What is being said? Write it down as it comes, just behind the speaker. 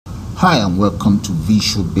Hi and welcome to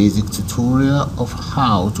Visual Basic tutorial of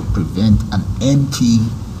how to prevent an empty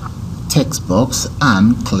text box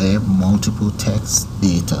and clear multiple text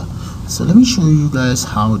data. So let me show you guys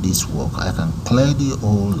how this works. I can clear the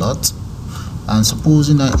whole lot, and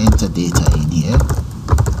supposing I enter data in here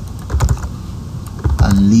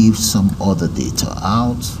and leave some other data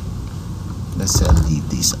out. Let's say I leave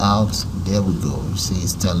this out. There we go. See,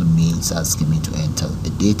 it's telling me, it's asking me to enter the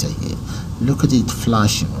data here. Look at it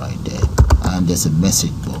flashing right there, and there's a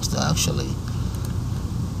message box that actually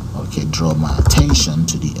draw my attention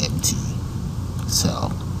to the empty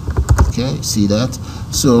cell. Okay, see that?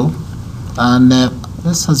 So, and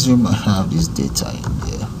let's assume I have this data in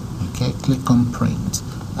there. Okay, click on print,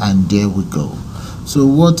 and there we go. So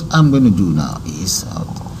what I'm going to do now is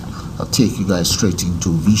I'll take you guys straight into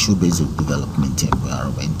Visual Basic development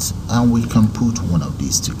environment, and we can put one of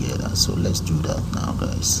these together. So let's do that now,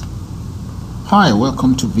 guys. Hi,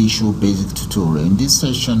 welcome to Visual Basic tutorial. In this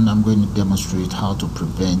session, I'm going to demonstrate how to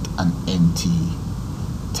prevent an empty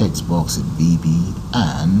text box in VB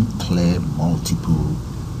and clear multiple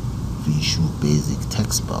Visual Basic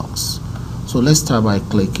text box. So let's start by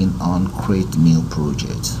clicking on Create New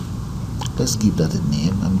Project. Let's give that a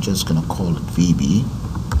name. I'm just going to call it VB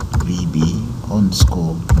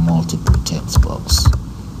underscore multiple text box.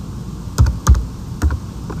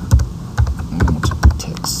 Multiple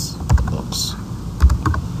text box.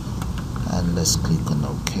 And let's click on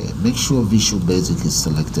OK. Make sure Visual Basic is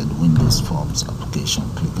selected, Windows Forms application,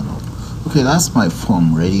 click on OK. Okay, that's my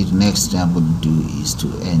form ready. The next thing I'm going to do is to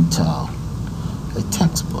enter a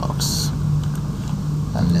text box,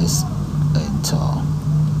 and let's enter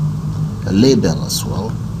a label as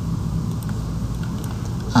well,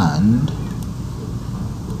 and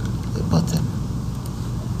a button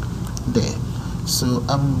there. So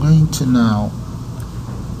I'm going to now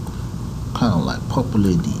kind of like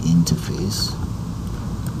populate the interface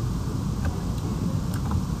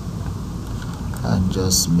and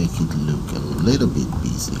just make it look a little bit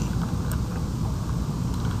busy,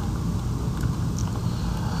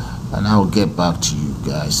 and I'll get back to you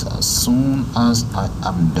guys as soon as I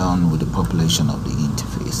am done with the population of the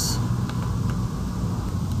interface.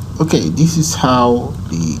 Okay, this is how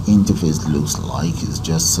the interface looks like. It's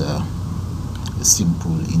just a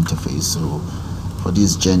simple interface. So for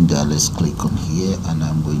this gender, let's click on here, and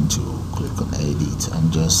I'm going to click on edit,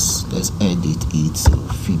 and just let's edit it to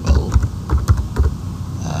female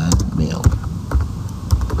and male.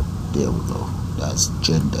 There we go. That's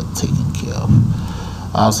gender taken care of.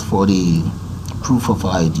 As for the proof of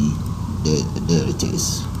ID, there it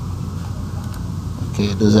is.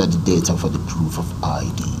 Okay, those are the data for the proof of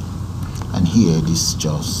ID. And here this is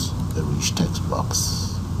just a rich text box.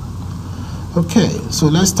 Okay, so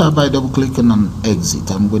let's start by double clicking on exit.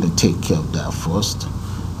 I'm going to take care of that first.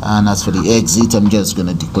 And as for the exit, I'm just going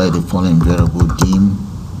to declare the following variable: dim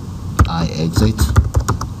I exit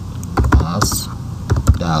as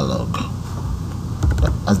dialog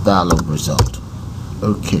result.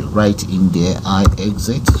 Okay, right in there, I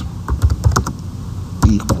exit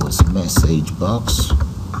equals message box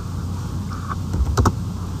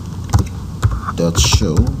dot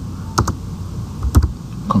show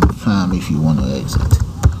confirm if you want to exit.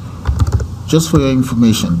 Just for your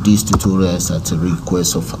information, this tutorial is at a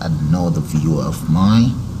request of another viewer of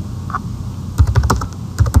mine.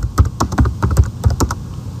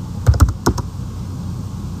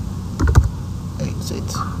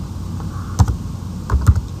 Exit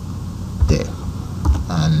there,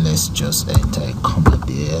 and let's just enter a comma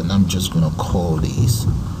there, and I'm just going to call this,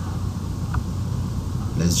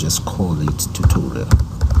 let's just call it tutorial.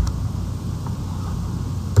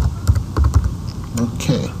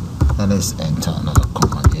 Okay, and let's enter another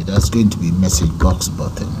comma here. That's going to be message box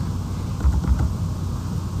button.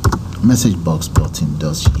 Message box button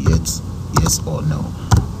does yes or no,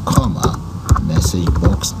 comma message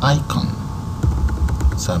box icon.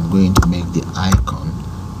 So I'm going to make the icon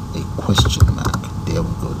a question mark. There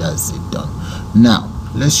we go, that's it, done. Now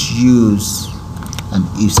let's use an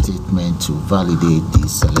if statement to validate the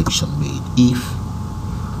selection made. If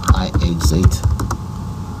I exit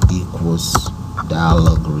equals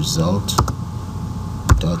dialog result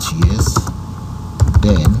dot yes,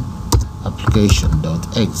 then application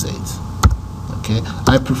dot exit. Okay,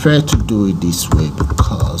 I prefer to do it this way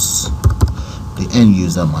because the end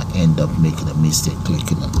user might end up making a mistake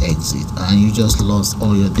clicking on exit, and you just lost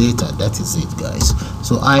all your data. That is it, guys.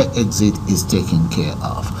 So I exit is taken care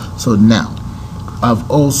of. So now I've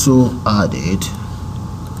also added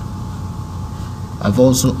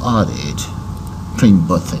print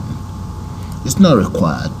button. It's not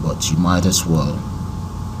required, but you might as well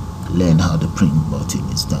learn how the print button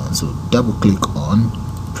is done. So also double click on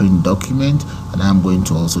print document, and I'm going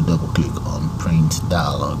to also double click on print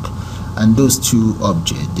dialog, and those two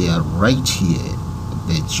objects, they are right here. I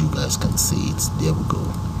bet you guys can see it. There we go.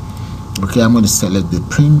 Okay, I'm going to select the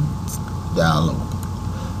print dialog.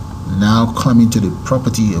 Now come into the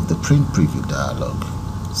property of the print preview dialog,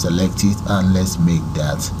 select it, and let's make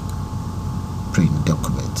that print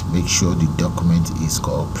document. Make sure the document is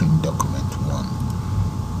called print document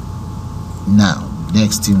 1. Now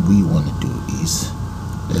next thing we want to do is,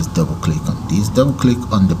 let's double click on this, double click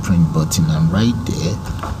on the print button, and right there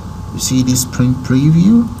you see this print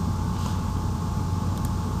preview.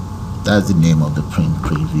 That's the name of the print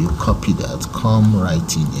preview. Copy that, come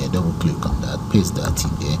right in here, double click on that, paste that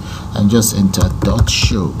in there, and just enter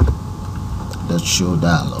 .show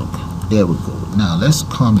dialog. There we go. Now let's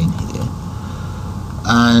come in here,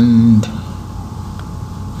 and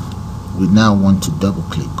we now want to double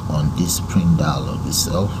click on this print dialog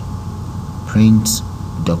itself, print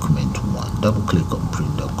document 1. Double click on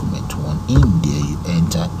print document 1. In there you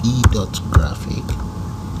enter e.graphic.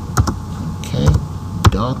 Okay,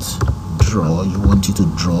 .draw, you want it to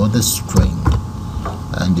draw the string,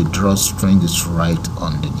 and the draw string is right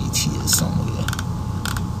underneath here somewhere.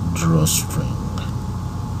 Draw string.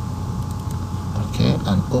 Okay,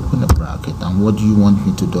 and open a bracket, and what do you want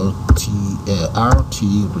me to do? RT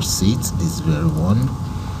receipt, this very one,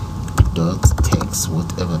 dot text,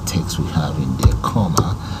 whatever text we have in there,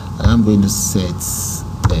 comma, and I'm going to set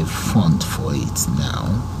a font for it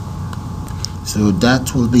now. So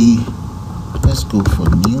that will be, let's go for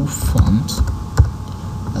new font,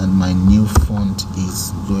 and my new font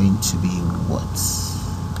is going to be what?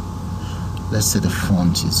 Let's say the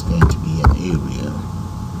font is going to be an Arial,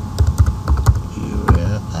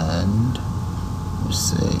 and we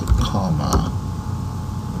say comma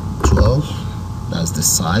 12, that's the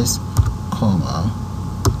size, comma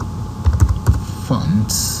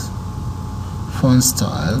font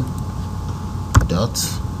style dot,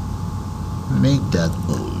 make that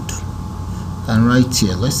bold, and right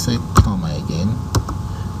here let's say comma again,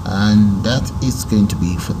 and that is going to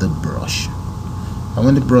be for the brush. I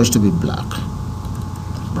want the brush to be black,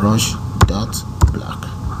 brush dot black.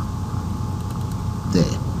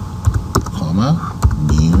 There, comma,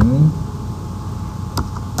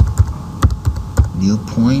 new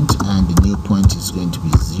point, and the new point is going to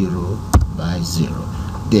be 0 by 0.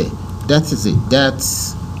 There, that is it.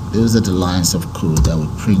 Those are the lines of code that will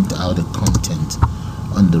print out the content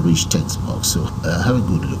on the rich text box. So have a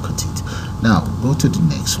good look at it. Now go to the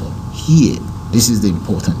next one. Here, this is the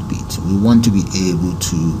important bit. We want to be able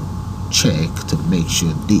to check to make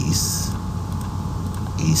sure this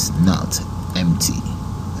is not empty.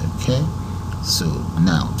 Okay, so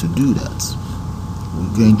now to do that,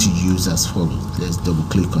 we're going to use as follows. Let's double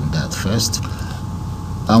click on that first,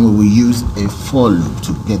 and we will use a for loop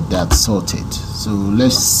to get that sorted. So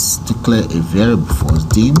let's declare a variable for us,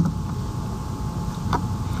 dim.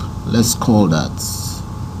 Let's call that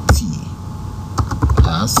t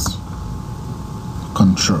as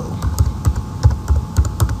control.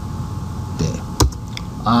 There,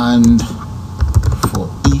 and for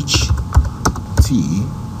each t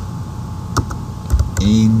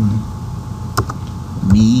in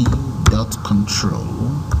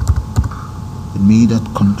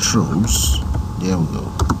me.controls, there we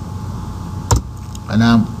go. And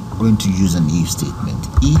I'm going to use an if statement.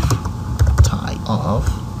 If type of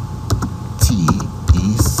t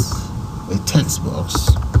is a text box,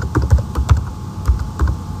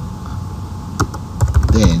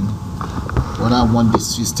 then what I want the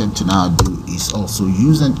system to now do is also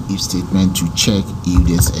use an if statement to check if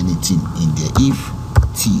there's anything in there. If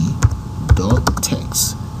t dot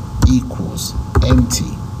text equals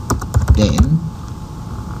empty, then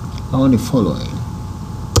I want the following.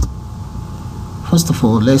 First of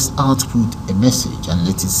all, let's output a message, and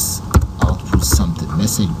let us output something.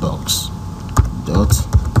 Message box dot,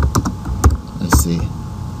 let's say,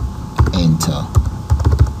 enter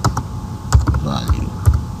value,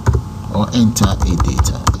 or enter a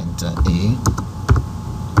data,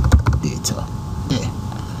 there.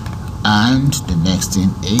 And the next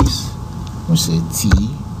thing is, we say t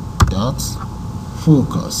dot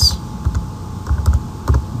focus.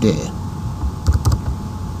 There,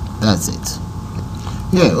 that's it.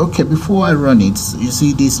 Yeah, okay, before I run it, you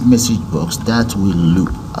see this message box that will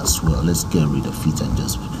loop as well. Let's get rid of it and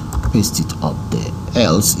just paste it up there,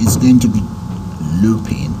 else it's going to be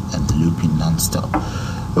looping and looping non-stop.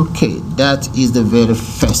 Okay, that is the very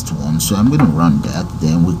first one, so I'm going to run that.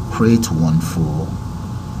 Then we create one for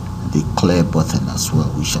the clear button as well,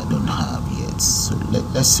 which I don't have yet. So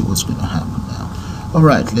let's see what's going to happen now. All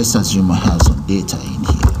right, let's assume I have some data in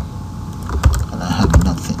here.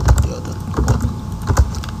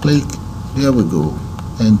 click, there we go,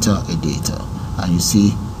 enter a data, and you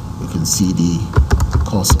see, you can see the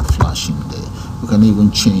cursor flashing there. We can even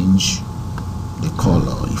change the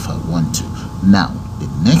color if I want to. Now the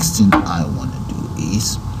next thing I want to do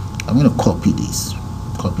is I'm going to copy this,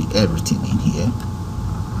 copy everything in here,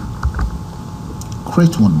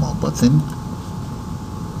 create one more button.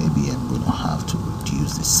 Maybe I'm going to have to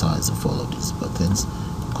reduce the size of all of these buttons,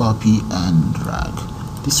 copy and drag.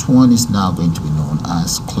 This one is now going to be known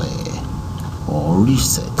as clear or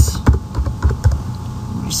reset,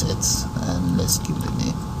 and let's give it a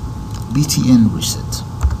name, BTN reset.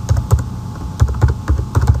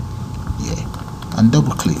 And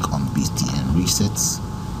double click on BTN resets.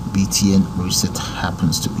 BTN reset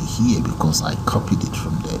happens to be here because I copied it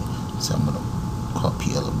from there, so I'm going to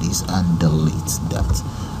copy all of this and delete that.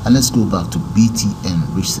 And let's go back to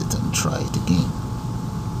BTN reset and try it again.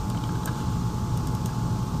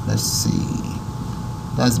 Let's see,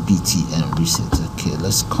 that's BTN reset. Okay,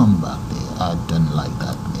 let's come back there. I don't like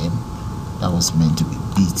that name, that was meant to be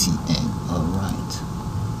BTN. All right,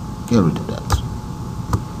 get rid of that.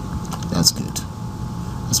 That's good,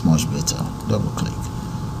 that's much better. Double click.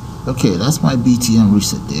 Okay, that's my BTN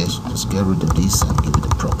reset there. Just get rid of this and give it a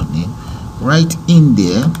proper name. Right in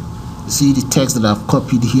there, see the text that I've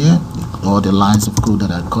copied here, or the lines of code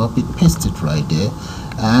that I copied, paste it right there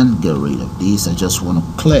and get rid of this. I just want to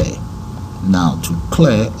clear. Now to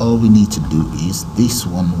clear, all we need to do is this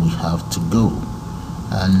one, we have to go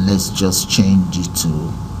and let's just change it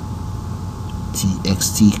to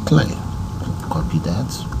txt clear. Copy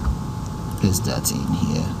that, paste that in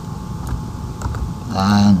here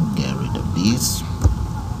and get rid of this,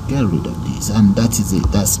 and that is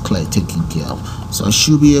it. That's clear, taken care of. So I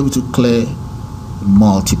should be able to clear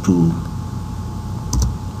multiple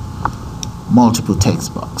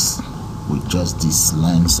text box with just these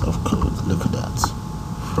lines of code. Look at that,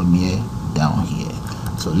 from here down here.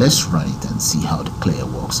 So let's run it and see how the clear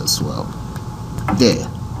works as well. There,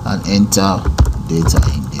 and enter data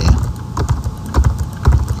in there,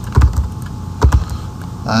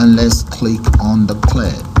 and let's click on the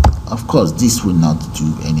clear. Of course this will not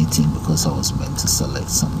do anything because I was meant to select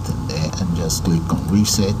something there, and just click on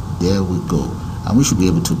reset. There we go, and we should be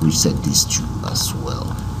able to reset these two as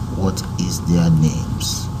well. What is their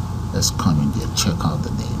names? Let's come in there, check out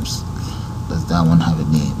the names. Does that one have a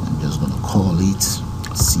name? I'm just going to call it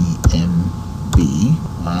CMB,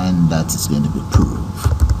 and that is going to be proof,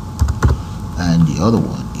 and the other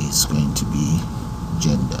one is going to be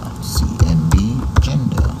gender, CMB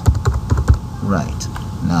gender. Right,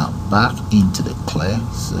 now back into the clear,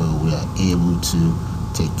 so we are able to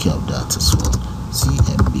take care of that as well.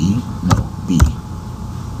 CMB, no, B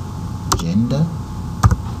gender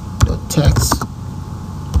dot text,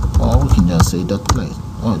 or we can just say dot clear.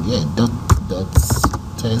 Oh yeah, dot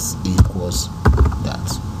text equals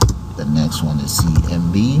that. The next one is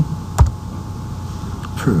CMB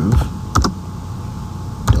proof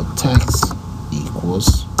dot text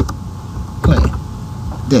equals clear.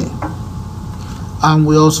 There. And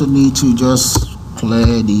we also need to just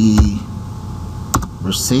clear the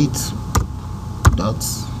receipt dot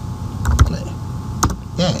clear.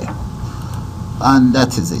 Yeah, and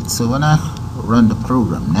that is it. So when I run the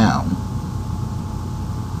program now,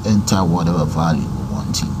 enter whatever value we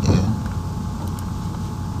want in there,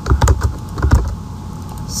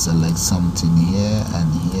 select something here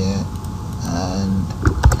and here and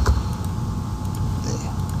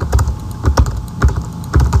there.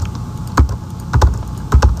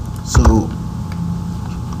 So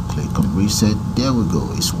click on reset. There we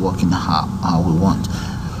go, it's working how we want.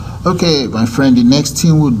 Okay my friend, the next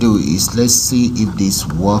thing we'll do is let's see if this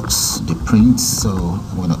works, the print. So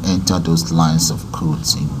I'm going to enter those lines of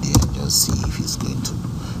codes in there, just see if it's going to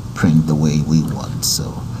print the way we want.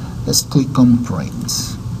 So let's click on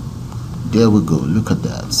print. There we go, look at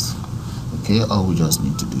that. Okay, all we just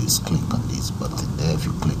need to do is click on this button there. If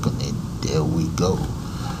you click on it, there we go.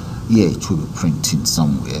 Yeah, it will be printing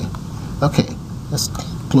somewhere. Okay, let's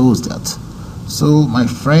close that. So my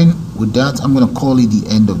friend, with that I'm going to call it the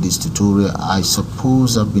end of this tutorial. I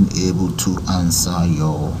suppose I've been able to answer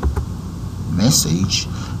your message,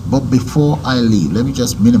 but before I leave, let me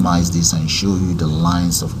just minimize this and show you the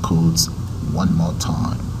lines of codes one more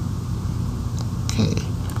time. Okay,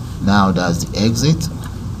 now that's the exit.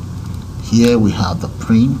 Here we have the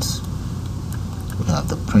print, we have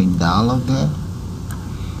the print dialog there,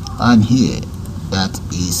 and here that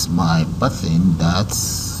is my button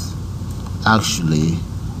that's actually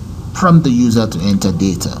prompt the user to enter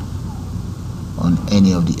data on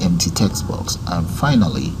any of the empty text box. And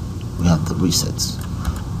finally we have the resets.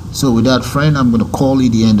 So with that, friend, I'm going to call it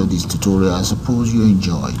the end of this tutorial. I suppose you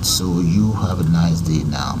enjoyed. So you have a nice day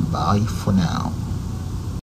now. Bye for now.